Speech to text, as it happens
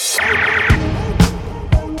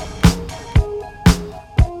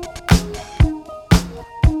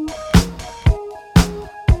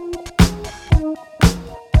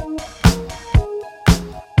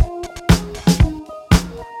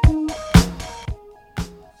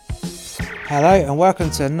Hello and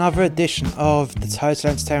welcome to another edition of the Total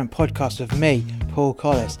Entertainment Podcast with me, Paul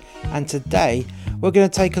Collis. And today we're going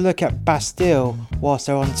to take a look at Bastille whilst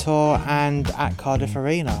they're on tour and at Cardiff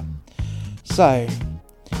Arena. So,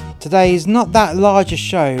 today is not that large a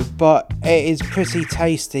show, but it is pretty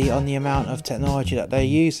tasty on the amount of technology that they're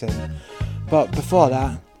using. But before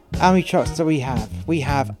that, how many trucks do we have? We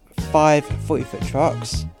have 5 40-foot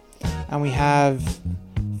trucks and we have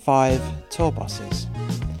 5 tour buses.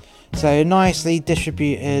 So a nicely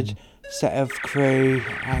distributed set of crew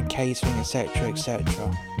and catering, etc,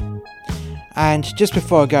 etc. And just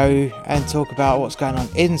before I go and talk about what's going on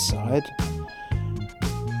inside,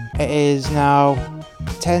 it is now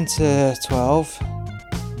 10 to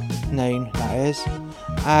 12 noon, that is,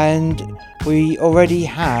 and we already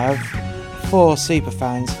have 4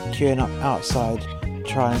 superfans queuing up outside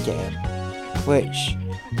trying to get in, which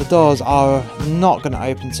the doors are not going to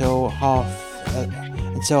open until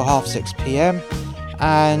half 6 p.m.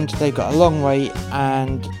 and they've got a long wait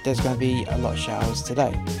and there's going to be a lot of showers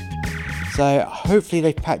today. So hopefully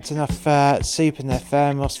they've packed enough soup in their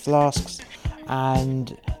thermos flasks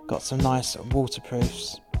and got some nice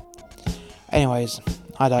waterproofs. Anyways,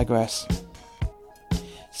 I digress.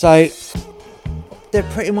 So they're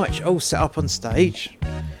pretty much all set up on stage.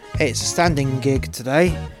 It's a standing gig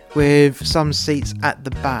today with some seats at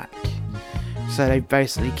the back. So they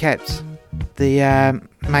basically kept the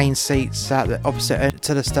main seats at the opposite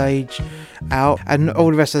to the stage out, and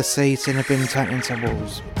all the rest of the seating have been turned into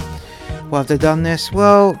walls. Why have they done this?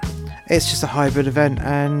 Well, it's just a hybrid event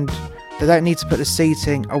and they don't need to put the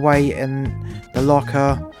seating away in the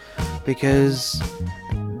locker because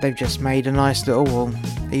they've just made a nice little wall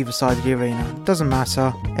either side of the arena. Doesn't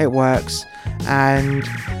matter, it works, and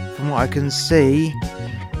from what I can see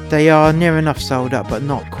they are near enough sold out but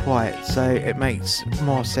not quite, so it makes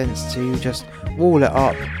more sense to just wall it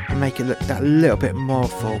up and make it look that little bit more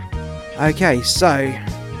full. Okay, so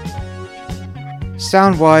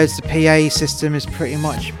sound wise the PA system is pretty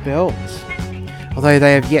much built, although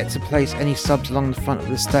they have yet to place any subs along the front of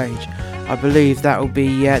the stage. I believe that will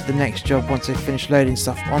be the next job once they finish loading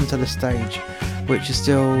stuff onto the stage, which is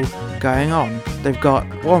still going on. They've got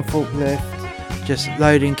one forklift just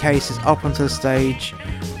loading cases up onto the stage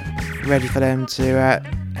ready for them to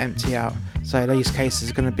empty out. So these cases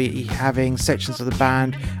are going to be having sections of the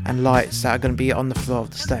band and lights that are going to be on the floor of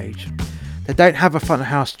the stage. They don't have a front of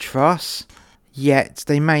house truss yet.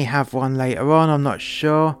 They may have one later on, I'm not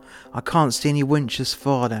sure. I can't see any winches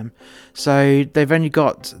for them. So they've only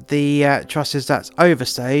got the trusses that's over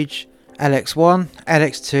stage: LX1,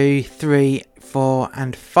 LX2, 3, 4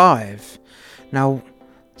 and 5. Now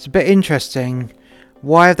it's a bit interesting.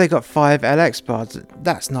 Why have they got 5 LX bars?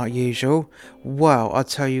 That's not usual. Well, I'll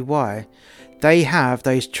tell you why. They have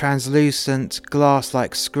those translucent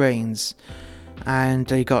glass-like screens, and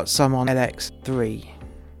they got some on LX3.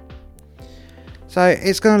 So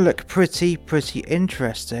it's going to look pretty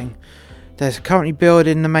interesting. They're currently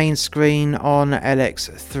building the main screen on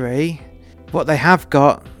LX3. What they have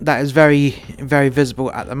got that is very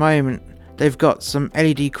visible at the moment, they've got some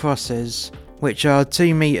LED crosses which are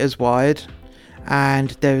 2 meters wide, and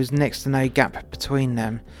there is next to no gap between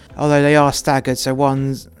them, although they are staggered. So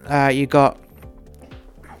you got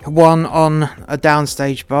one on a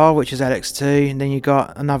downstage bar, which is LX2, and then you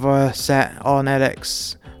got another set on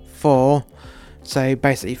LX4, so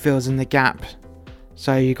basically fills in the gap.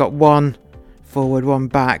 So you got one forward, one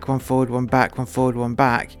back, one forward, one back, one forward, one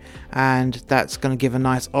back, and that's going to give a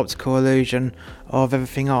nice optical illusion of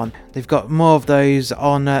everything on. They've got more of those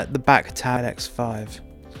on the back tab LX5.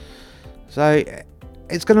 So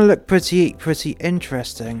it's going to look pretty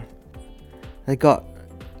interesting. They got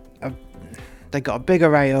a big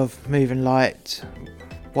array of moving light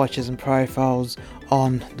watches and profiles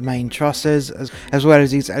on the main trusses, as well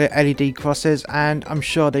as these LED crosses, and I'm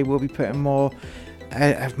sure they will be putting more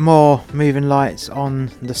moving lights on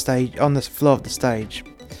the stage, on the floor of the stage.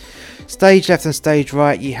 Stage left and stage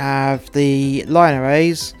right, you have the line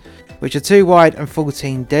arrays, which are 2 wide and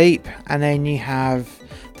 14 deep, and then you have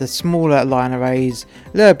the smaller line arrays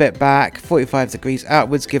a little bit back, 45 degrees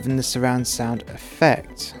outwards, giving the surround sound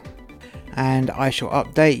effect. And I shall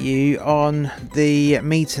update you on the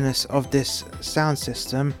meatiness of this sound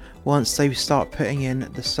system once they start putting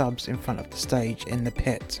in the subs in front of the stage in the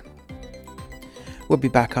pit. We'll be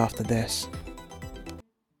back after this.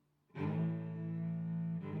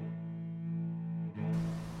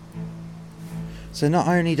 So not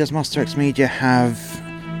only does Monster X Media have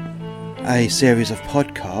a series of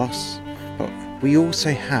podcasts, but we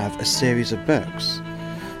also have a series of books.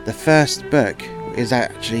 The first book is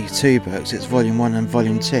actually 2 books. It's volume 1 and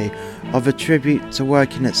volume 2 of A Tribute to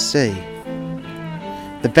Working at Sea.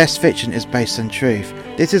 The best fiction is based on truth.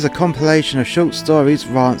 This is a compilation of short stories,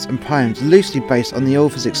 rants and poems loosely based on the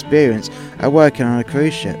author's experience at working on a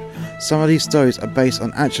cruise ship. Some of these stories are based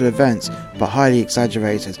on actual events but highly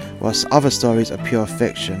exaggerated, whilst other stories are pure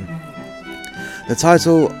fiction. The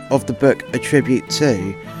title of the book, A Tribute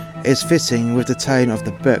To, is fitting with the tone of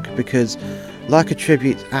the book because, like a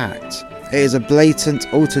tribute act, it is a blatant,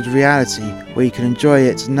 altered reality where you can enjoy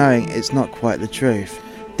it knowing it's not quite the truth.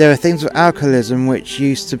 There are themes of alcoholism which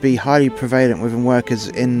used to be highly prevalent within workers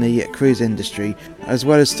in the cruise industry, as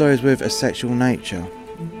well as stories with a sexual nature.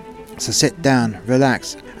 So sit down,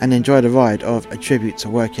 relax, and enjoy the ride of A Tribute to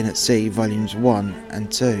Working at Sea Volumes 1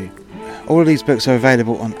 and 2. All of these books are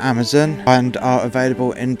available on Amazon and are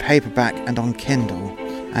available in paperback and on Kindle,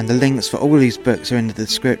 and the links for all of these books are in the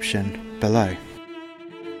description below.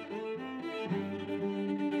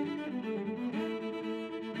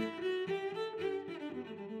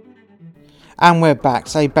 And we're back.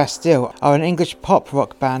 So Bastille are an English pop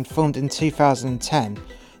rock band formed in 2010.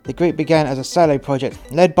 The group began as a solo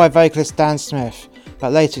project led by vocalist Dan Smith,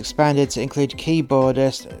 but later expanded to include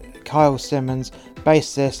keyboardist Kyle Simmons,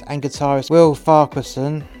 bassist and guitarist Will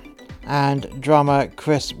Farquharson, and drummer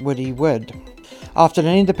Chris Woody Wood. After an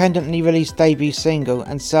independently released debut single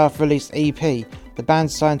and self-released EP, the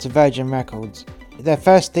band signed to Virgin Records. Their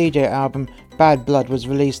first studio album, Bad Blood, was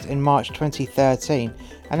released in March 2013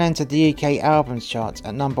 and entered the UK albums charts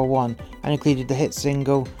at number 1 and included the hit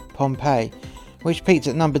single Pompeii, which peaked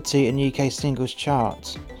at number 2 in UK singles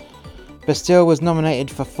charts. Bastille was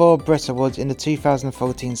nominated for 4 Brit Awards in the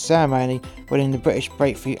 2014 ceremony, winning the British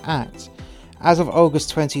Breakthrough Act. As of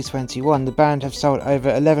August 2021, the band have sold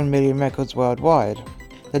over 11 million records worldwide.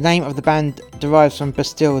 The name of the band derives from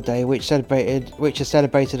Bastille Day, which is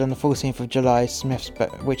celebrated on the 14th of July,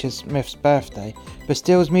 which is Smith's birthday.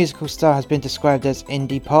 Bastille's musical style has been described as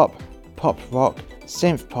indie pop, pop rock,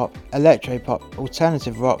 synth pop, electro pop,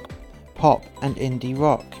 alternative rock, pop and indie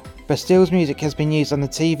rock. Bastille's music has been used on the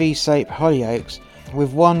TV soap Hollyoaks,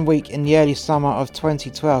 with 1 week in the early summer of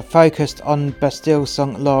 2012 focused on Bastille's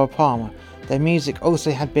song Laura Palmer. Their music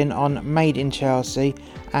also had been on Made in Chelsea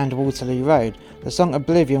and Waterloo Road. The song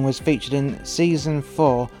Oblivion was featured in Season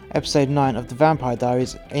 4, Episode 9 of The Vampire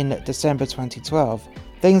Diaries in December 2012.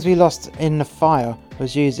 Things We Lost in the Fire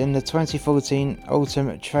was used in the 2014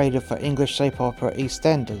 autumn trailer for English soap opera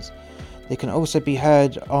EastEnders. They can also be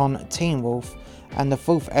heard on Teen Wolf and the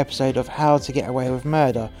 4th episode of How to Get Away with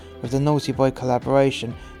Murder with the Naughty Boy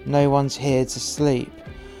collaboration No One's Here to Sleep.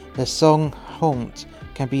 The song Haunt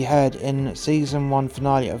can be heard in Season 1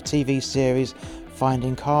 finale of TV series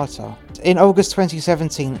Finding Carter. In August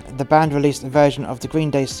 2017, the band released a version of the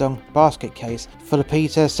Green Day song Basket Case for the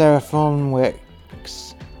Peter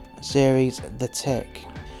Serafinowicz series The Tick.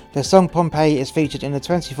 Their song Pompeii is featured in the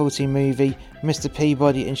 2014 movie Mr.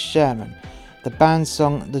 Peabody and Sherman. The band's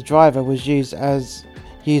song The Driver was used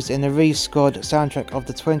in the re-scored soundtrack of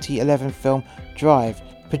the 2011 film Drive,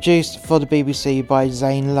 produced for the BBC by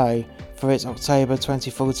Zane Lowe for its October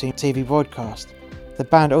 2014 TV broadcast. The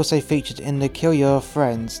band also featured in the Kill Your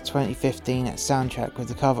Friends 2015 soundtrack with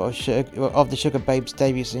the cover of the Sugar Babes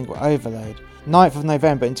debut single Overload. 9th of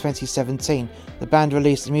November in 2017, the band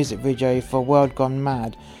released a music video for World Gone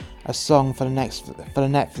Mad, a song for the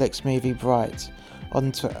Netflix movie Bright. On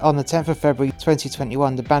the 10th of February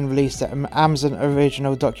 2021, the band released the Amazon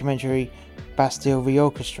original documentary Bastille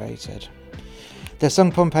Reorchestrated. Their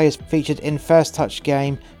song Pompeii is featured in First Touch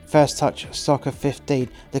Game, First Touch Soccer 15,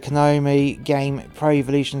 the Konami game Pro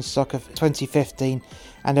Evolution Soccer 2015,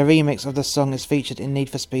 and a remix of the song is featured in Need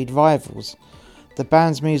for Speed Rivals. The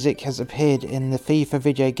band's music has appeared in the FIFA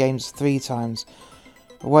video games 3 times,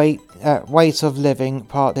 Weight of Living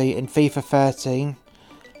Part 2 in FIFA 13,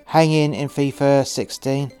 Hang In FIFA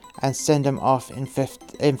 16, and Send 'Em Off in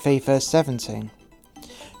FIFA 17.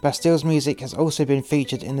 Bastille's music has also been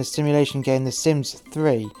featured in the simulation game The Sims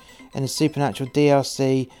 3, in the Supernatural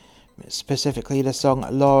DLC, specifically the song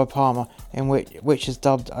Laura Palmer, which is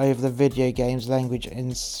dubbed over the video game's language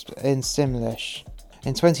in Simlish.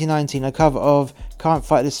 In 2019, a cover of Can't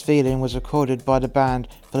Fight This Feeling was recorded by the band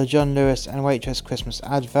for the John Lewis and Waitrose Christmas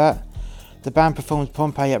advert. The band performed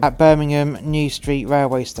Pompeii at Birmingham New Street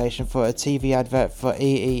Railway Station for a TV advert for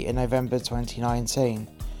EE in November 2019.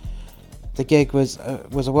 The gig was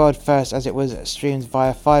a world first as it was streamed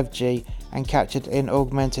via 5G and captured in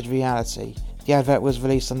augmented reality. The advert was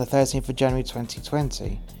released on the 13th of January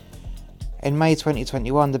 2020. In May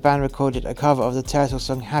 2021, the band recorded a cover of the Turtles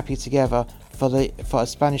song Happy Together for a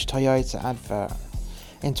Spanish Toyota advert.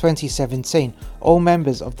 In 2017, all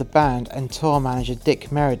members of the band and tour manager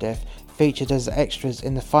Dick Meredith featured as extras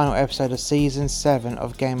in the final episode of Season 7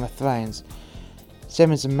 of Game of Thrones.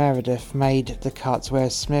 Simmons and Meredith made the cuts,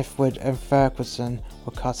 whereas Smith, Wood and Ferguson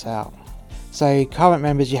were cut out. So current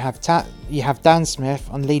members, you have Dan Smith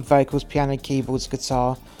on lead vocals, piano, keyboards,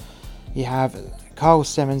 guitar. You have Carl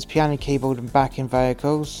Simmons, piano, keyboard and backing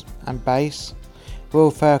vocals and bass. Will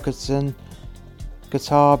Ferguson,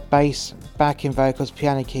 guitar, bass, backing vocals,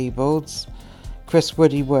 piano, keyboards. Chris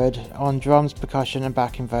Woody Wood on drums, percussion and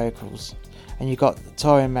backing vocals. And you got the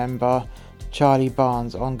touring member Charlie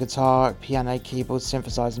Barnes on guitar, piano, keyboard,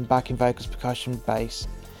 synthesizer and backing vocals, percussion, bass.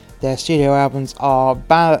 Their studio albums are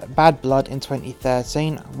Bad Blood in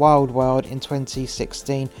 2013, Wild World in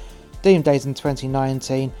 2016, Doom Days in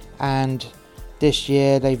 2019, and this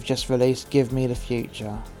year they've just released Give Me the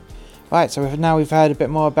Future. Right, so now we've heard a bit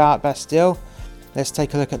more about Bastille, let's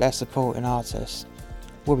take a look at their supporting artists.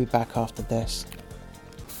 We'll be back after this.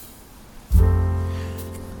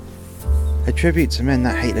 A tribute to men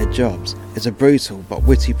that hate their jobs is a brutal but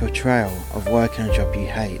witty portrayal of working a job you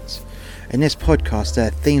hate. In this podcast, there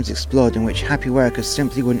are themes explored in which happy workers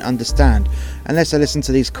simply wouldn't understand unless they listened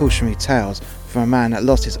to these cautionary tales from a man that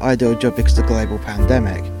lost his ideal job because of the global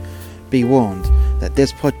pandemic. Be warned that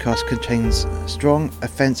this podcast contains strong,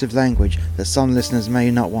 offensive language that some listeners may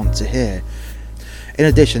not want to hear. In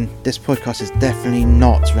addition, this podcast is definitely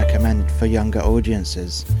not recommended for younger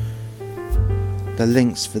audiences. The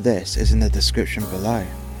links for this is in the description below.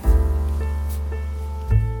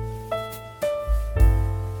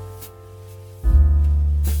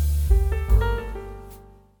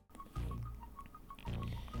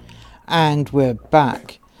 And we're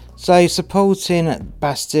back. So supporting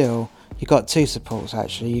Bastille, you got two supports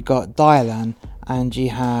actually. You got Dylan and you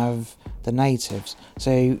have the Natives.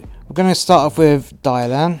 So we're going to start off with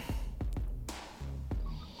Dylan.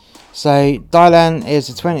 So Dylan is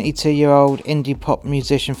a 22-year-old indie pop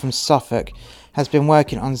musician from Suffolk, has been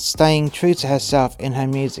working on staying true to herself in her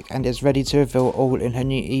music and is ready to reveal all in her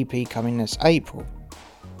new EP coming this April.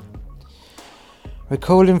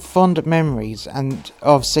 Recalling fond memories and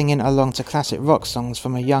of singing along to classic rock songs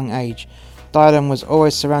from a young age, Dylan was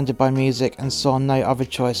always surrounded by music and saw no other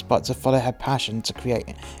choice but to follow her passion to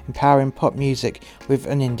create empowering pop music with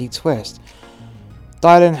an indie twist.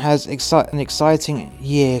 Dylan has an exciting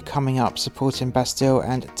year coming up supporting Bastille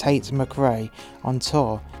and Tate McRae on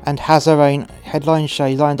tour and has her own headline show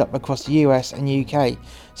lined up across the US and UK,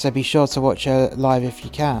 so be sure to watch her live if you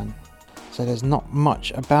can. So there's not much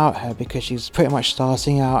about her because she's pretty much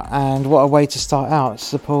starting out, and what a way to start out,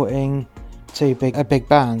 supporting two big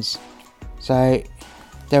bands. So I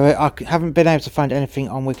haven't been able to find anything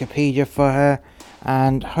on Wikipedia for her,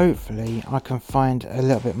 and hopefully I can find a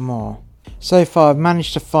little bit more. So far I've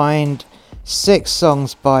managed to find 6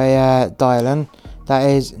 songs by Dylan. That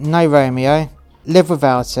is No Romeo, Live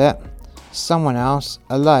Without It, Someone Else,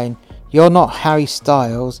 Alone, You're Not Harry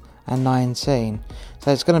Styles and 19.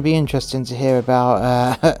 So it's going to be interesting to hear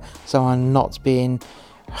about someone not being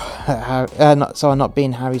Harry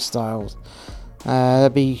Styles.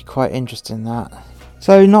 That'd be quite interesting, that.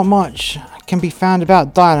 So not much can be found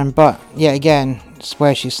about Dylan, but yet again, it's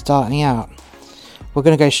where she's starting out. We're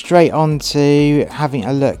going to go straight on to having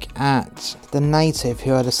a look at The Native,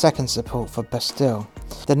 who are the second support for Bastille.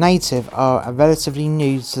 The Native are a relatively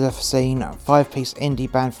new to the scene 5-piece indie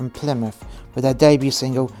band from Plymouth, with their debut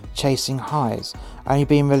single Chasing Highs only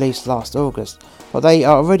being released last August, but they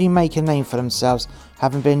are already making a name for themselves,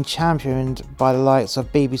 having been championed by the likes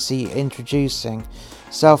of BBC Introducing,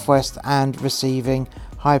 Southwest and receiving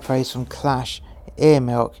high praise from Clash,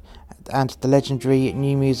 Earmilk and the legendary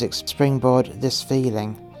New Music Springboard This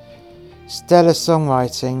Feeling. Stellar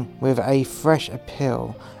songwriting with a fresh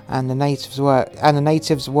appeal, and the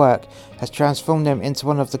Natives' work has transformed them into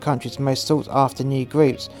one of the country's most sought after new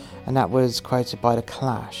groups, and that was quoted by The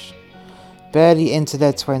Clash. Barely into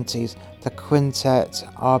their 20s, the quintet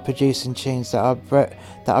are producing tunes that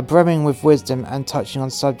are brimming with wisdom and touching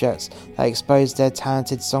on subjects that expose their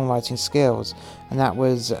talented songwriting skills, and that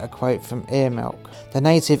was a quote from Earmilk. The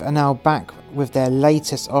Native are now back with their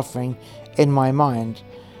latest offering, In My Mind.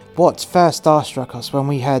 What first starstruck us when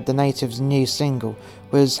we heard the Native's new single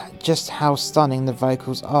was just how stunning the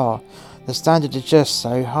vocals are. The standard is just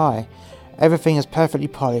so high. Everything is perfectly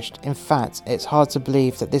polished. In fact, it's hard to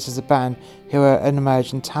believe that this is a band who are an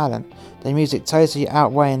emerging talent, their music totally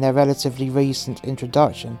outweighing their relatively recent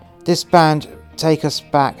introduction. This band take us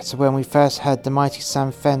back to when we first heard the mighty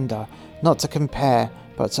Sam Fender, not to compare,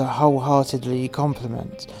 but to wholeheartedly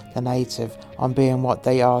compliment the Native on being what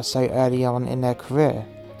they are so early on in their career.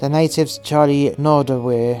 The Native's Charlie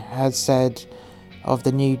Nordweir has said, of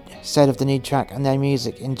the new track and their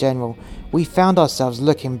music in general, we found ourselves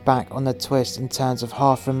looking back on the twists and turns of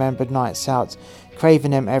half-remembered nights out,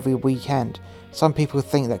 craving them every weekend. Some people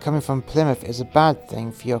think that coming from Plymouth is a bad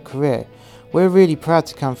thing for your career. We're really proud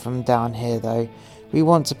to come from down here though. We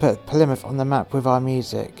want to put Plymouth on the map with our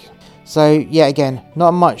music. So yeah, again,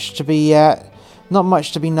 not much to be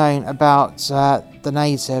known about the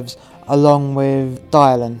Natives along with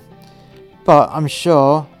Dylan, but I'm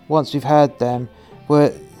sure once we've heard them,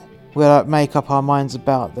 we'll make up our minds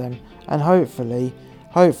about them, and hopefully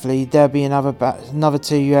there'll be another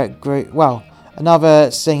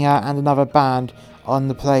singer and another band on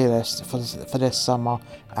the playlist for this summer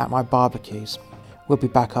at my barbecues. We'll be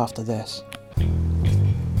back after this.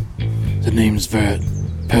 The name's Vert,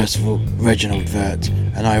 Percival Reginald Vert,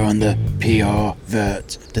 and I run the PR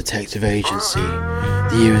Vert Detective Agency.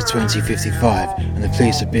 The year is 2055 and the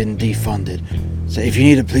police have been defunded. So if you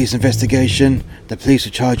need a police investigation, the police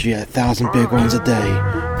will charge you 1,000 big ones a day.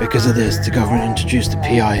 Because of this, the government introduced the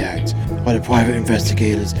PI Act, where the private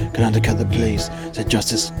investigators can undercut the police so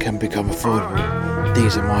justice can become affordable.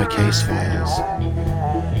 These are my case files.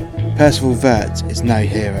 Percival Vert is no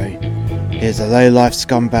hero. He is a low-life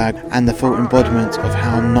scumbag and the full embodiment of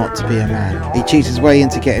how not to be a man. He cheats his way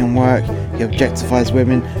into getting work, he objectifies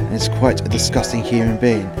women, and is quite a disgusting human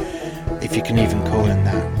being, if you can even call him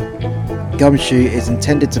that. Gumshoe is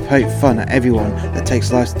intended to poke fun at everyone that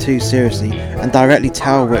takes life too seriously and directly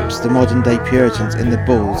towel whips the modern day Puritans in the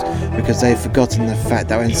balls because they've forgotten the fact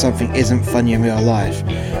that when something isn't funny in real life,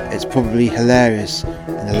 it's probably hilarious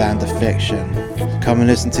in the land of fiction. Come and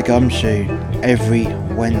listen to Gumshoe every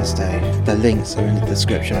Wednesday. The links are in the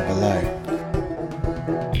description below.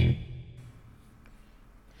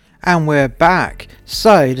 And we're back.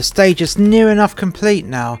 So the stage is near enough complete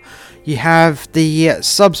now. You have the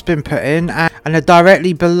subs been put in, and they're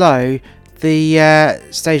directly below the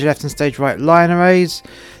stage left and stage right line arrays.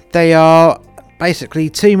 They are basically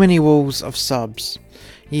 2 mini walls of subs.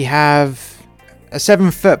 You have a 7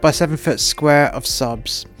 foot by 7 foot square of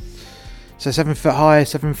subs. So 7 foot high,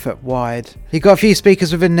 7 foot wide. You've got a few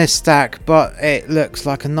speakers within this stack, but it looks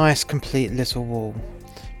like a nice complete little wall.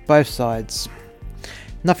 Both sides.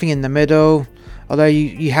 Nothing in the middle, although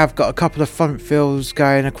you have got a couple of front fills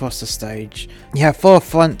going across the stage. You have 4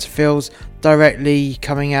 front fills directly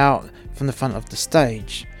coming out from the front of the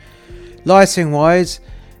stage. Lighting wise,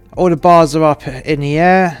 all the bars are up in the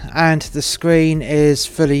air and the screen is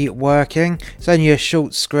fully working. It's only a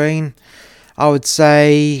short screen, I would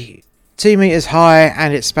say 2 meters high,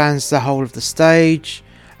 and it spans the whole of the stage.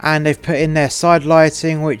 And they've put in their side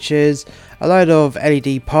lighting, which is a load of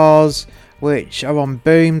LED bars which are on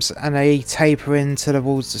booms, and they taper into the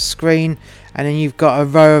walls of the screen, and then you've got a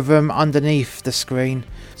row of them underneath the screen.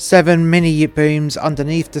 7 mini booms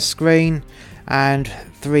underneath the screen and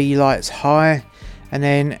 3 lights high, and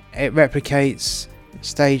then it replicates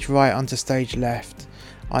stage right onto stage left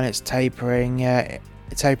on its tapering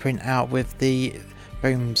out with the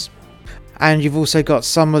booms. And you've also got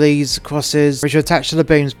some of these crosses which are attached to the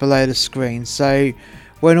booms below the screen, so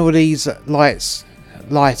when all these lights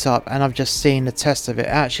light up, and I've just seen the test of it,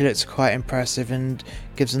 actually looks quite impressive and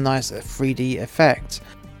gives a nice 3D effect,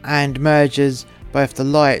 and merges both the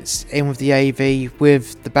lights in with the AV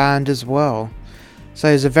with the band as well. So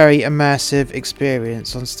it's a very immersive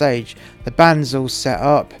experience on stage. The band's all set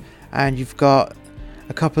up, and you've got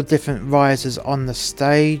a couple of different risers on the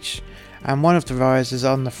stage, and one of the risers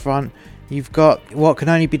on the front, you've got what can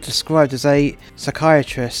only be described as a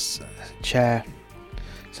psychiatrist's chair.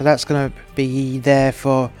 So that's going to be there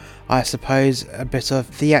for, I suppose, a bit of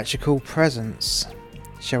theatrical presence,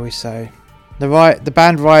 shall we say. The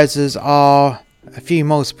band risers are a few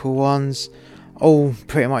multiple ones, all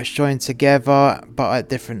pretty much joined together but at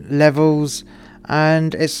different levels,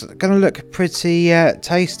 and it's going to look pretty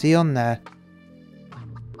tasty on there.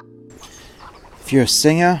 If you're a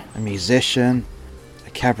singer, a musician, a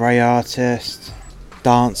cabaret artist,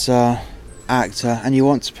 dancer, actor, and you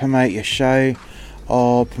want to promote your show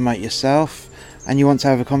or promote yourself, and you want to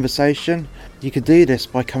have a conversation, you could do this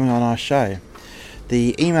by coming on our show.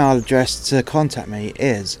 The email address to contact me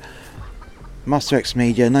is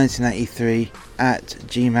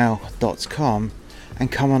masterxmedia1983@gmail.com,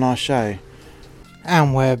 and come on our show.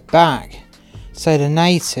 And we're back. So the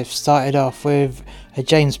Natives started off with a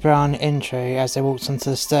James Brown intro as they walked onto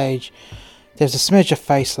the stage. There's a smidge of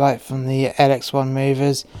face light from the LX1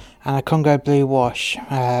 movers and a Congo blue wash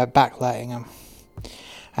backlighting them.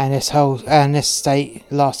 And this state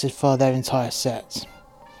lasted for their entire set.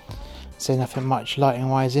 So nothing much lighting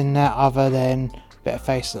wise in there other than a bit of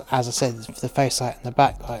face, as I said, the face light and the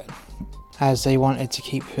backlight. as they wanted to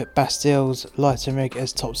keep Bastille's lighting rig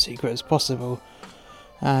as top secret as possible.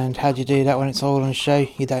 And how do you do that when it's all on show?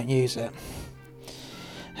 You don't use it.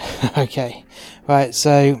 Okay, right,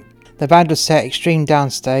 so the band was set extreme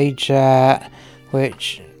downstage,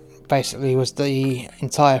 which basically was the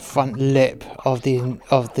entire front lip of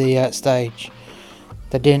the stage.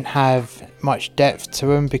 They didn't have much depth to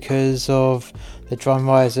them because of the drum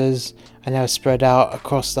risers, and they were spread out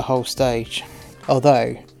across the whole stage.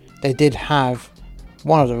 Although they did have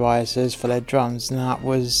one of the risers for their drums, and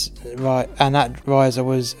that riser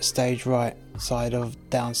was stage right side of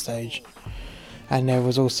downstage. And there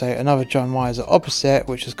was also another drum riser opposite,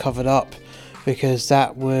 which was covered up because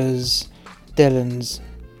that was Dylan's.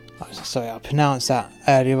 Sorry, I pronounced that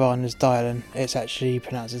earlier on as Dylan. It's actually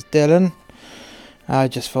pronounced as Dylan. I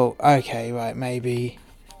just thought, okay, right, maybe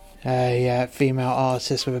a female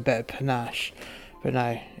artist with a bit of panache, but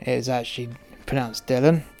no, it is actually pronounced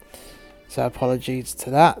Dylan. So apologies to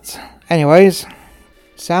that. Anyways,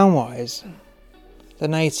 sound-wise, the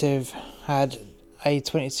Native had a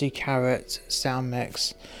 22 carat sound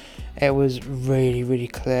mix. It was really, really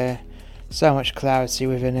clear, so much clarity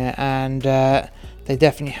within it, and they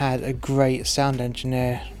definitely had a great sound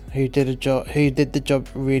engineer who did the job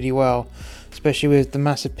really well, especially with the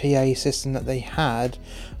massive PA system that they had.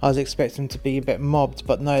 I was expecting them to be a bit mobbed,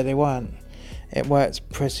 but no, they weren't. It worked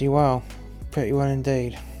pretty well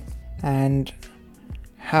indeed. And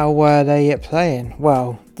how were they at playing?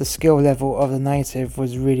 Well, the skill level of the Native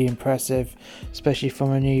was really impressive, especially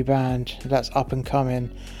from a new band that's up and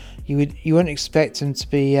coming. You wouldn't expect them to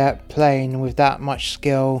be playing with that much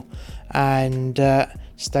skill and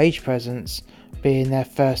stage presence, being their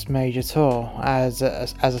first major tour as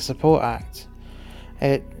a support act.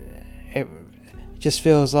 It just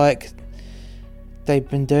feels like they've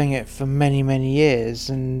been doing it for many years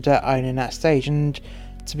and owning that stage. And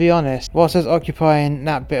to be honest, whilst I was occupying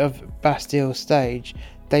that bit of Bastille stage,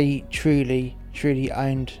 they truly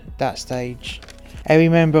owned that stage. Every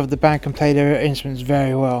member of the band can play their instruments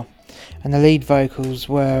very well, and the lead vocals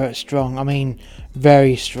were strong. I mean,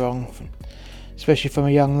 very strong, especially from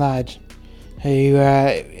a young lad who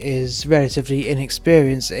is relatively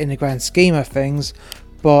inexperienced in the grand scheme of things,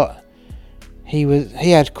 but he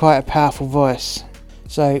had quite a powerful voice.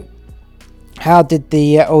 So, how did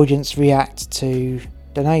the audience react to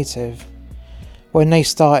the Native? When they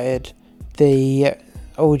started, the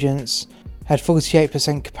audience had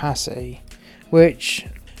 48% capacity, which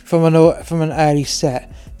from an early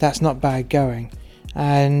set, that's not bad going.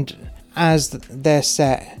 And as their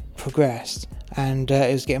set progressed and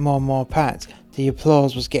it was getting more and more packed, the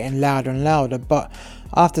applause was getting louder and louder. But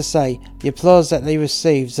I have to say, the applause that they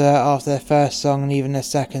received after their first song and even their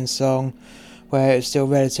second song, where it was still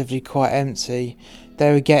relatively quite empty,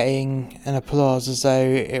 they were getting an applause as though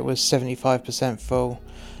it was 75% full.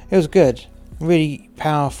 It was good, really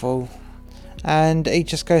powerful, and it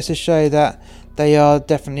just goes to show that they are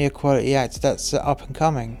definitely a quality act that's up and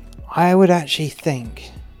coming. I would actually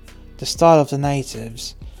think the style of the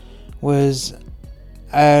Natives was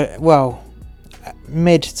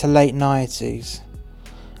mid to late 90s,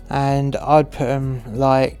 and I'd put them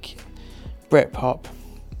like Britpop.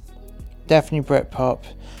 Definitely Britpop.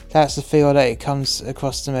 That's the feel that it comes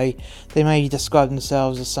across to me. They may describe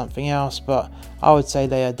themselves as something else, but I would say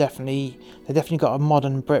they definitely got a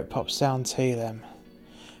modern Britpop sound to them,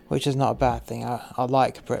 which is not a bad thing. I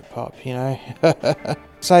like Britpop, you know.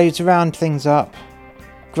 So to round things up,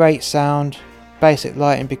 great sound, basic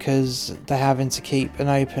lighting because they're having to keep an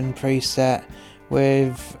open preset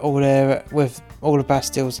with all the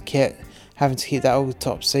Bastille's kit, having to keep that all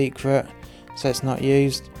top secret so it's not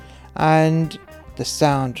used. And the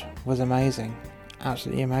sound was amazing,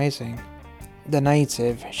 absolutely amazing. The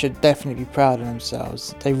Native should definitely be proud of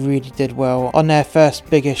themselves. They really did well on their first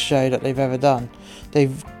biggest show that they've ever done.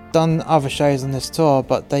 They've done other shows on this tour,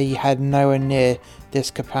 but they had nowhere near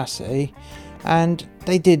this capacity, and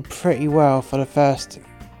they did pretty well for the first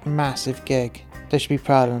massive gig. They should be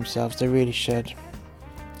proud of themselves, they really should.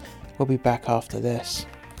 We'll be back after this.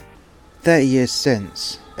 30 Years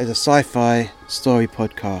Since is a sci-fi story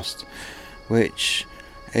podcast which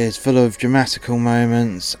is full of dramatical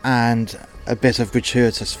moments and a bit of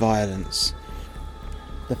gratuitous violence.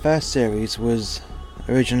 The first series was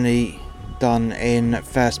originally done in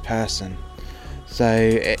first person, so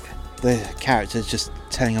the character's just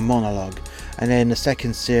telling a monologue, and then the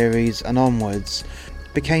second series and onwards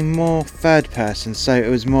became more third person, so it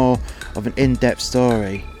was more of an in-depth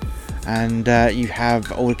story, and you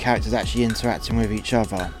have all the characters actually interacting with each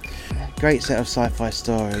other. Great set of sci-fi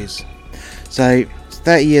stories. So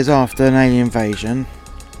 30 years after an alien invasion,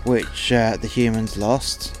 which the humans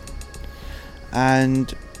lost,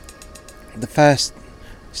 and the first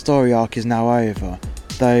story arc is now over,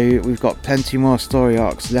 though we've got plenty more story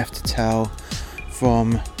arcs left to tell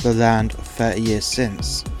from the land of 30 years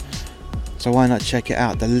since. So why not check it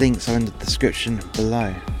out? The links are in the description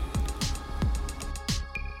below.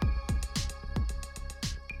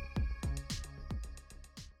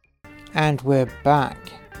 And we're back.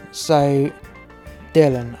 So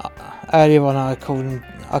Dylan, earlier on I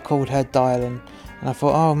called her Dylan, and I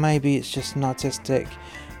thought, oh, maybe it's just an artistic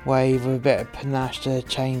way with a bit of panache to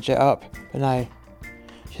change it up, but no,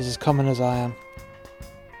 she's as common as I am.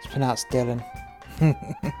 It's pronounced Dylan.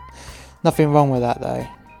 Nothing wrong with that though,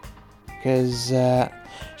 because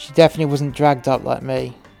she definitely wasn't dragged up like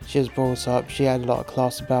me. She was brought up, she had a lot of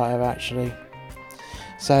class about her actually.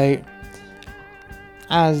 So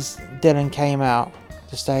as Dylan came out,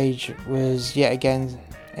 the stage was yet again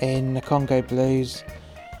in the Congo Blues,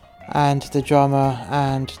 and the drummer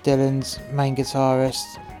and Dylan's main guitarist,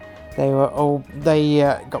 they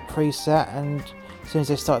got preset, and as soon as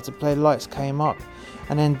they started to play, lights came up,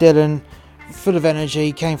 and then Dylan, full of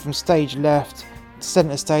energy, came from stage left,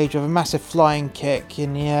 centre stage with a massive flying kick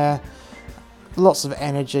in the air, lots of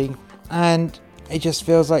energy, and it just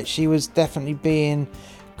feels like she was definitely being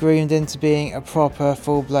groomed into being a proper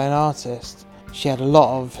full-blown artist. She had a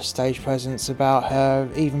lot of stage presence about her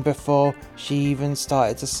even before she even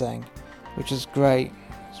started to sing, which is great.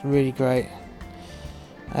 It's really great.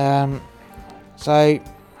 So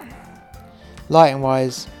lighting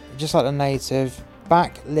wise, just like the native,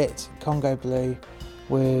 backlit Congo Blue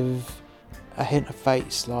with a hint of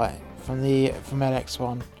Fates light from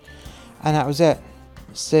LX1, and that was it.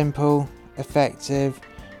 Simple, effective.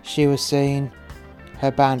 She was seen,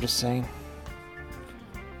 her band was seen,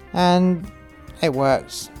 and it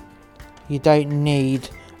works. You don't need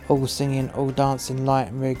all singing, all dancing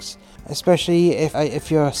lighting rigs, especially if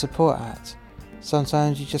you're a support act.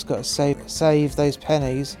 Sometimes you just got to save those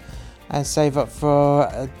pennies and save up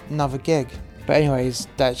for another gig. But anyways,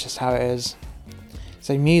 that's just how it is.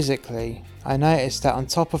 So musically, I noticed that on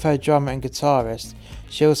top of her drummer and guitarist,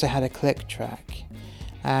 she also had a click track,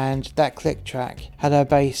 and that click track had her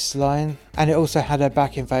bass line, and it also had her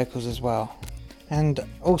backing vocals as well. And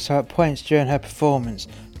also at points during her performance,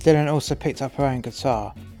 Dylan also picked up her own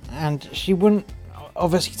guitar, and she wouldn't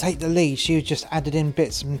obviously take the lead, she just added in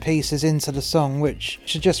bits and pieces into the song which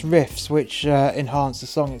are just riffs which enhanced the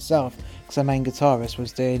song itself, because her main guitarist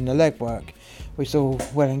was doing the legwork, which is all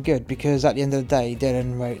well and good because at the end of the day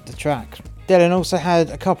Dylan wrote the track. Dylan also had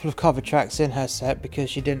a couple of cover tracks in her set because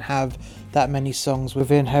she didn't have that many songs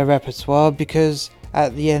within her repertoire, because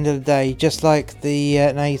at the end of the day, just like the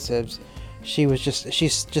natives,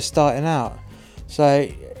 she's just starting out. So,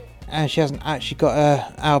 and she hasn't actually got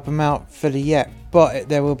her album out fully yet, but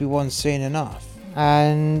there will be one soon enough.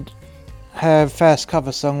 And her first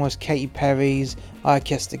cover song was Katy Perry's I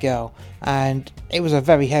Kissed a Girl, and it was a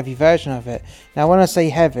very heavy version of it. Now when I say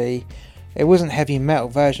heavy, it wasn't a heavy metal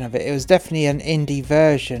version of it, it was definitely an indie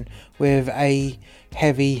version with a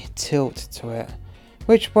heavy tilt to it,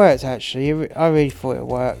 which worked actually. I really thought it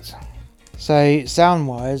worked. So sound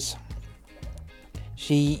wise,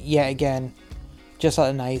 she yet again, just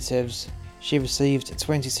like the natives, she received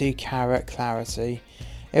 22 carat clarity.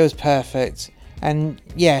 It was perfect, and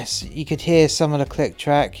yes, you could hear some of the click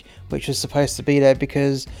track which was supposed to be there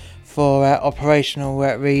because for operational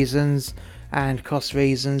reasons and cost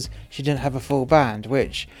reasons she didn't have a full band,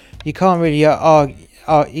 which you can't really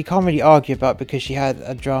argue about, because she had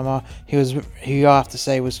a drummer who I have to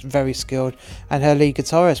say was very skilled, and her lead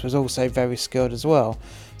guitarist was also very skilled as well.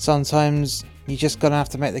 Sometimes you're just gonna have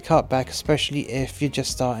to make the cut back, especially if you're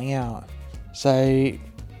just starting out. So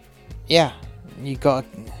yeah, you got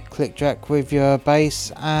a click track with your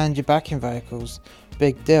bass and your backing vocals.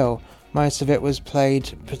 Big deal. Most of it was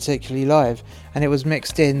played particularly live, and it was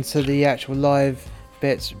mixed into the actual live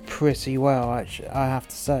bits pretty well, actually, I have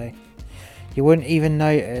to say. You wouldn't even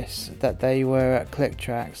notice that they were click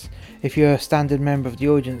tracks if you're a standard member of the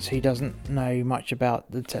audience who doesn't know much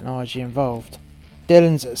about the technology involved.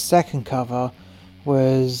 Dylan's second cover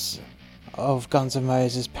was of Guns N'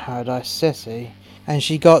 Roses' Paradise City, and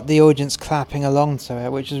she got the audience clapping along to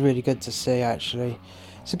it, which is really good to see actually.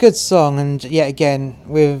 It's a good song, and yet again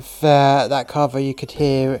with that cover you could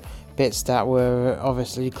hear bits that were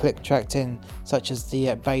obviously click tracked in, such as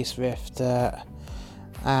the bass riff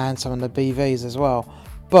and some of the BVs as well,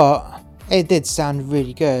 but it did sound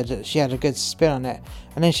really good. She had a good spin on it,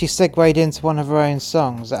 and then she segued into one of her own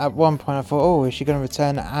songs. At one point I thought, oh, is she going to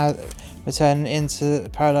return into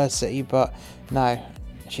Paradise City, but no,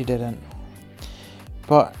 she didn't.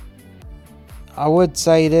 But I would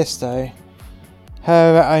say this though,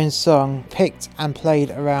 her own song picked and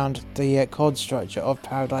played around the chord structure of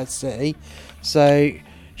Paradise City. So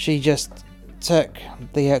she just took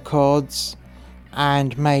the chords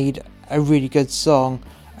and made a really good song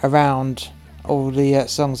around all the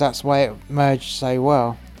songs. That's why it merged so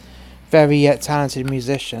well. Very talented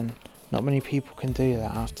musician. Not many people can do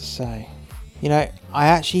that, I have to say. You know, I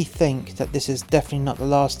actually think that this is definitely not the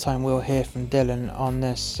last time we'll hear from Dylan on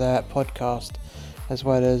this podcast, as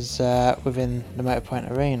well as within the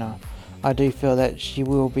Motorpoint Arena. I do feel that she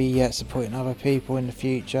will be supporting other people in the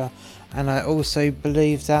future, and I also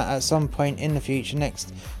believe that at some point in the future,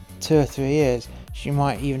 next 2 or 3 years, she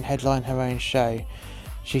might even headline her own show.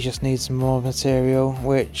 She just needs some more material,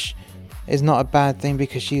 which is not a bad thing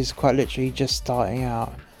because she's quite literally just starting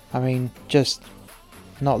out. I mean, just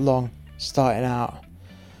not long starting out.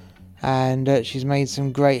 And she's made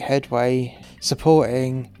some great headway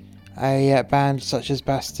supporting a band such as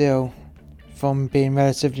Bastille from being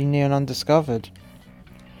relatively new and undiscovered.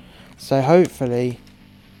 So hopefully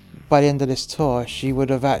by the end of this tour she would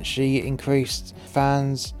have actually increased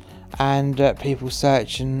fans and people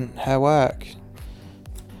searching her work.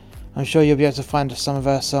 I'm sure you'll be able to find some of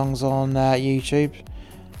her songs on YouTube.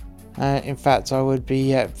 In fact, I would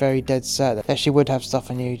be very dead set that she would have stuff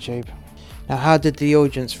on YouTube. Now, how did the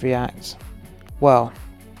audience react? Well,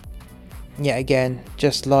 yet again,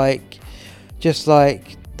 just like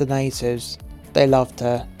the natives, they loved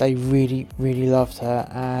her. They really, really loved her,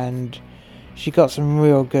 and she got some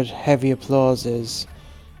real good heavy applauses.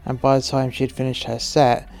 And by the time she had finished her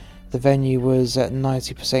set, the venue was at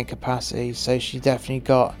 90% capacity, so she definitely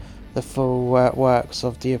got the full works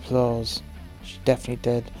of the applause. She definitely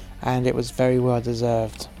did, and it was very well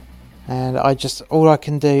deserved. And all I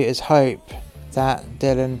can do is hope that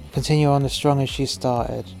Dylan continue on as strong as she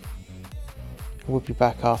started. We'll be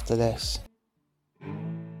back after this.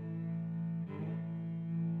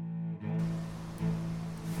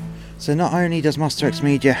 So not only does Monster X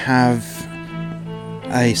Media have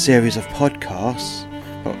a series of podcasts,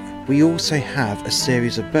 but we also have a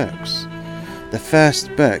series of books. The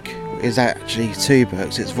first book is actually 2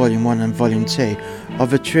 books, it's Volume 1 and Volume 2,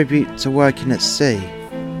 of A Tribute to Working at Sea.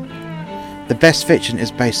 The best fiction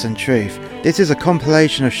is based on truth. This is a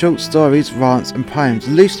compilation of short stories, rants and poems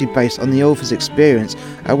loosely based on the author's experience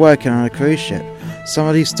at working on a cruise ship. Some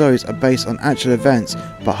of these stories are based on actual events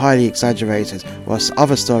but highly exaggerated, whilst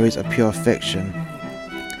other stories are pure fiction.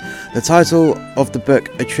 The title of the book,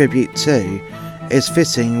 A Tribute To, is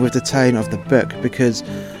fitting with the tone of the book because,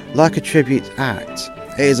 like a tribute act,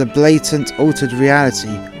 it is a blatant altered reality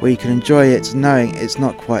where you can enjoy it knowing it's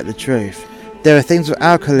not quite the truth. There are things with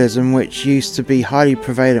alcoholism which used to be highly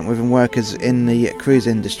prevalent within workers in the cruise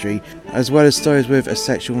industry, as well as stories with a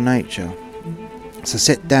sexual nature. So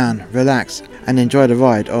sit down, relax and enjoy the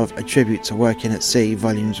ride of A Tribute to Working at Sea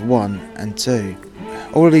Volumes 1 and 2.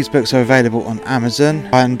 All of these books are available on Amazon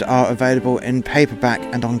and are available in paperback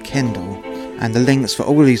and on Kindle, and the links for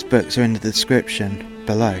all these books are in the description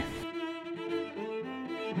below.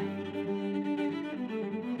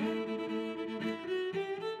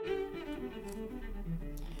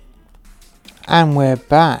 And we're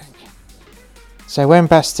back. So when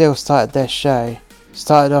Bastille started their show,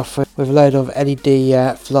 started off with a load of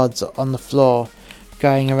LED floods on the floor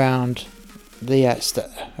going around the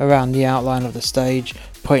around the outline of the stage,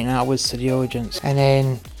 pointing outwards to the audience. And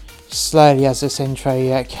then slowly, as this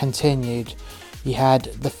intro continued, you had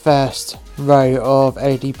the first row of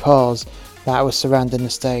LED poles that was surrounding the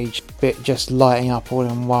stage, just lighting up all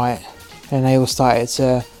in white. And they all started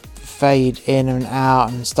to fade in and out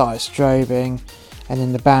and started strobing, and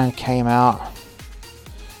then the band came out,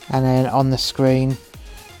 and then on the screen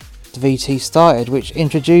the VT started, which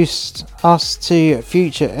introduced us to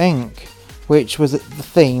Future Inc., which was the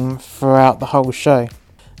theme throughout the whole show,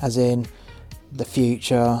 as in the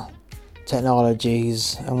future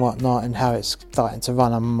technologies and whatnot, and how it's starting to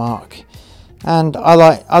run amok. And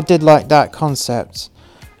I did like that concept.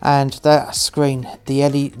 And that screen,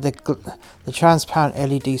 the transparent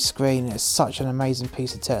LED screen, is such an amazing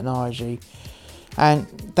piece of technology. And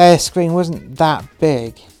their screen wasn't that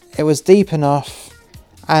big. It was deep enough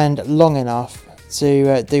and long enough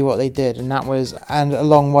to do what they did, and a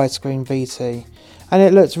long widescreen VT. And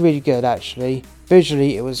it looked really good actually.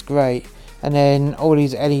 Visually it was great. And then all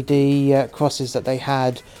these LED crosses that they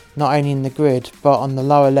had, not only in the grid but on the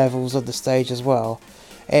lower levels of the stage as well.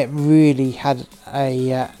 It really had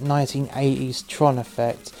a 1980s Tron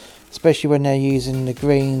effect, especially when they're using the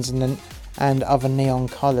greens and other neon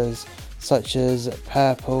colours such as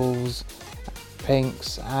purples,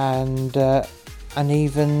 pinks, and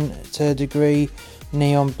even to a degree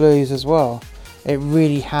neon blues as well. It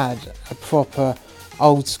really had a proper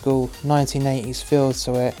old school 1980s feel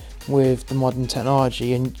to it with the modern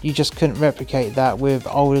technology, and you just couldn't replicate that with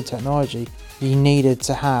older technology. You needed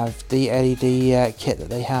to have the LED kit that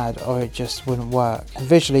they had, or it just wouldn't work. And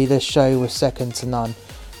visually, this show was second to none.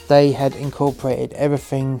 They had incorporated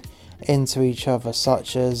everything into each other,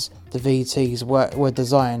 such as the VTs were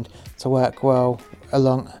designed to work well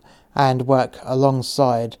alongside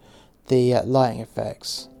the lighting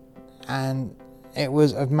effects, and it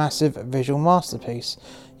was a massive visual masterpiece.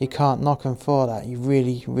 You can't knock them for that. You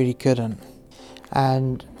really couldn't.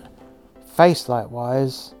 And facelight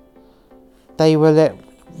wise, they were lit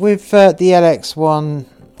with the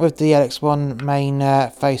LX1 main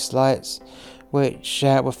face lights, which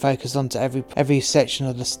were focused onto every section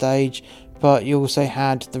of the stage. But you also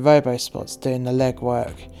had the RoboSpots doing the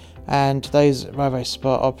legwork, and those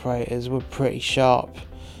RoboSpot operators were pretty sharp.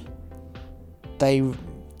 They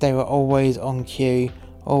were always on cue,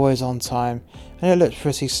 always on time, and it looked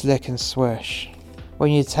pretty slick and swish.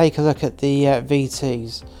 When you take a look at the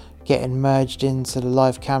VTs getting merged into the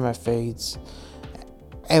live camera feeds,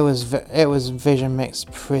 it was vision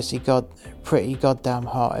mixed pretty goddamn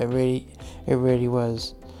hot. It really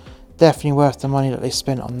was. Definitely worth the money that they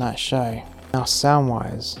spent on that show. Now, sound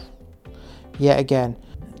wise, yet again,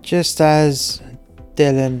 just as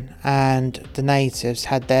Dylan and the Natives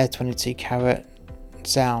had their 22 carat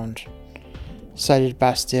sound, so did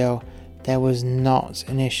Bastille. There was not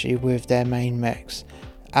an issue with their main mix.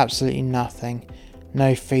 Absolutely nothing.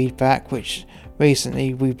 No feedback, which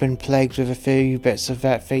recently we've been plagued with a few bits of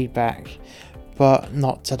that feedback, but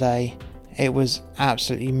not today. It was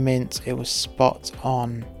absolutely mint. It was spot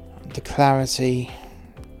on. The clarity,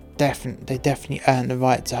 they definitely earned the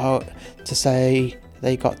right to say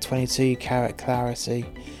they got 22 carat clarity.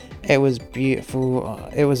 It was beautiful.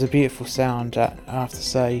 It was a beautiful sound, I have to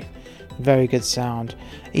say. Very good sound.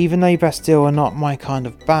 Even though Bastille are not my kind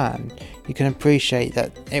of band, you can appreciate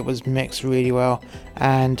that it was mixed really well,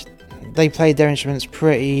 and they played their instruments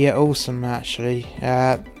pretty awesome actually.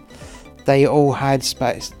 They all had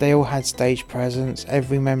space. They all had stage presence.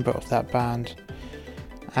 Every member of that band,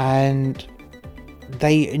 and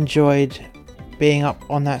they enjoyed being up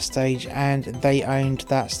on that stage, and they owned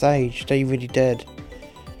that stage. They really did.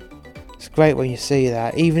 It's great when you see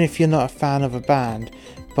that, even if you're not a fan of a band,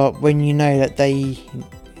 but when you know that they've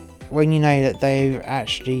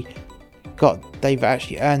actually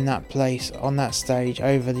earned that place on that stage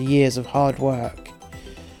over the years of hard work,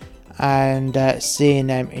 and seeing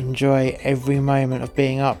them enjoy every moment of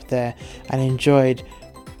being up there and enjoyed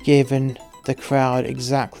giving the crowd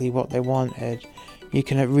exactly what they wanted, you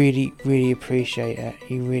can really appreciate it.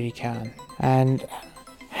 You really can. And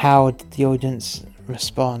how did the audience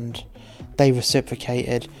respond? They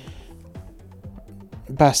reciprocated.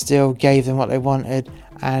 Bastille gave them what they wanted,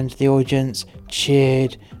 and the audience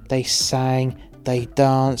cheered, they sang, they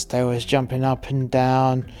danced, they was jumping up and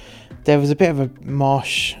down. There was a bit of a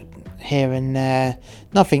mosh here and there,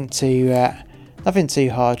 nothing too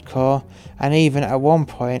hardcore, and even at one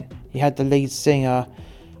point you had the lead singer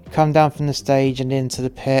come down from the stage and into the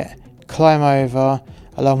pit, climb over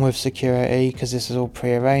along with security, because this is all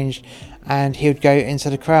pre-arranged, and he would go into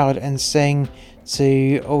the crowd and sing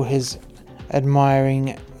to all these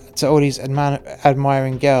admiring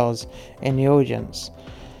girls in the audience,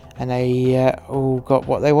 and they all got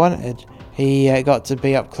what they wanted. He got to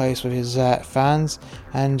be up close with his fans,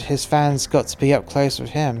 and his fans got to be up close with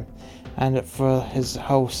him, and for his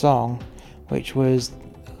whole song, which was,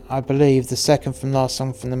 I believe, the second from last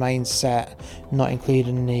song from the main set, not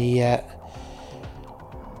including the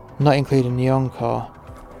encore.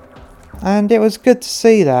 And it was good to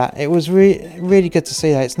see that. It was really good to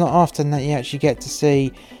see that. It's not often that you actually get to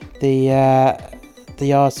see the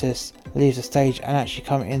artist leave the stage and actually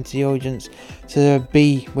come into the audience to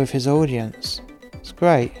be with his audience. It's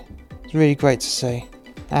great. It's really great to see.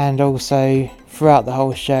 And also throughout the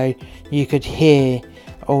whole show, you could hear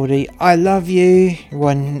all the "I love you"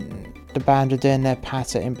 when the band were doing their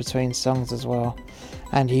patter in between songs as well.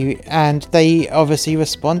 And they obviously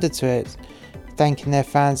responded to it, thanking their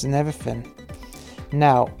fans and everything.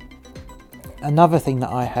 Now, another thing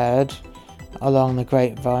that I heard along the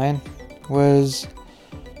grapevine was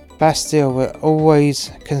Bastille were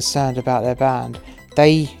always concerned about their band.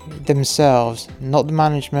 They themselves, not the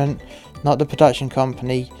management, not the production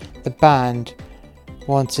company, the band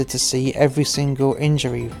wanted to see every single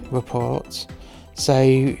injury report. So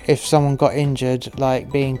if someone got injured,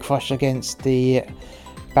 like being crushed against the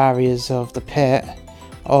barriers of the pit,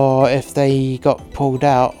 or if they got pulled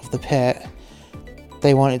out of the pit,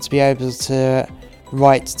 they wanted to be able to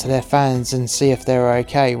write to their fans and see if they were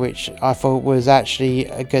okay, which I thought was actually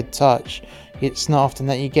a good touch. It's not often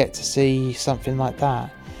that you get to see something like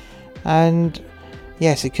that. And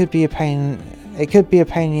yes, it could be a pain. It could be a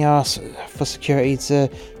pain in the ass for security to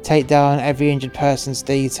take down every injured person's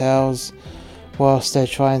details whilst they're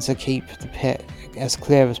trying to keep the pit as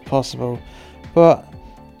clear as possible. But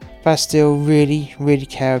Bastille really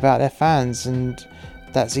care about their fans, and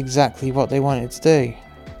that's exactly what they wanted to do.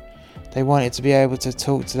 They wanted to be able to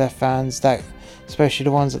talk to their fans, that especially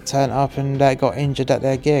the ones that turned up and got injured at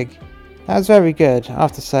their gig. That was very good. I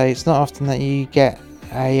have to say, it's not often that you get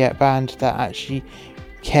a band that actually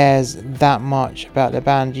cares that much about their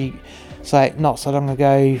band. It's like not so long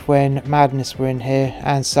ago when Madness were in here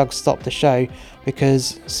and Suggs stopped the show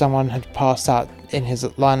because someone had passed out in his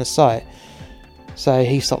line of sight. So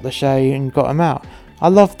he stopped the show and got him out. I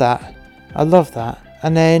love that.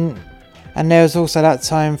 And there was also that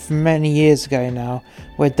time from many years ago now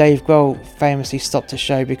where Dave Grohl famously stopped a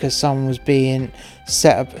show because someone was being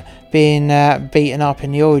beaten up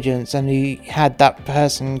in the audience, and he had that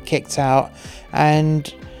person kicked out,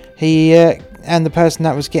 and the person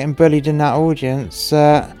that was getting bullied in that audience,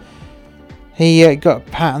 he got a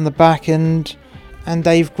pat on the back, and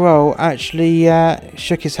Dave Grohl actually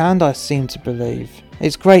shook his hand, I seem to believe.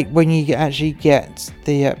 It's great when you actually get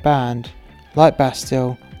the band like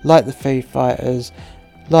Bastille, like the Foo Fighters,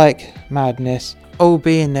 like Madness, all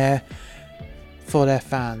being there for their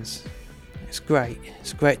fans. It's great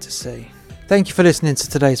to see. Thank you for listening to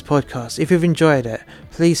today's podcast. If you've enjoyed it,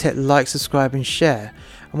 please hit like, subscribe and share.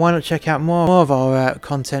 And why not check out more of our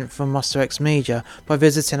content from Muster X Media by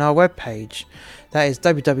visiting our webpage. That is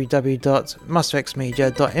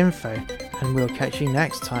www.musterxmedia.info, and we'll catch you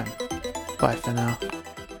next time. Bye for now.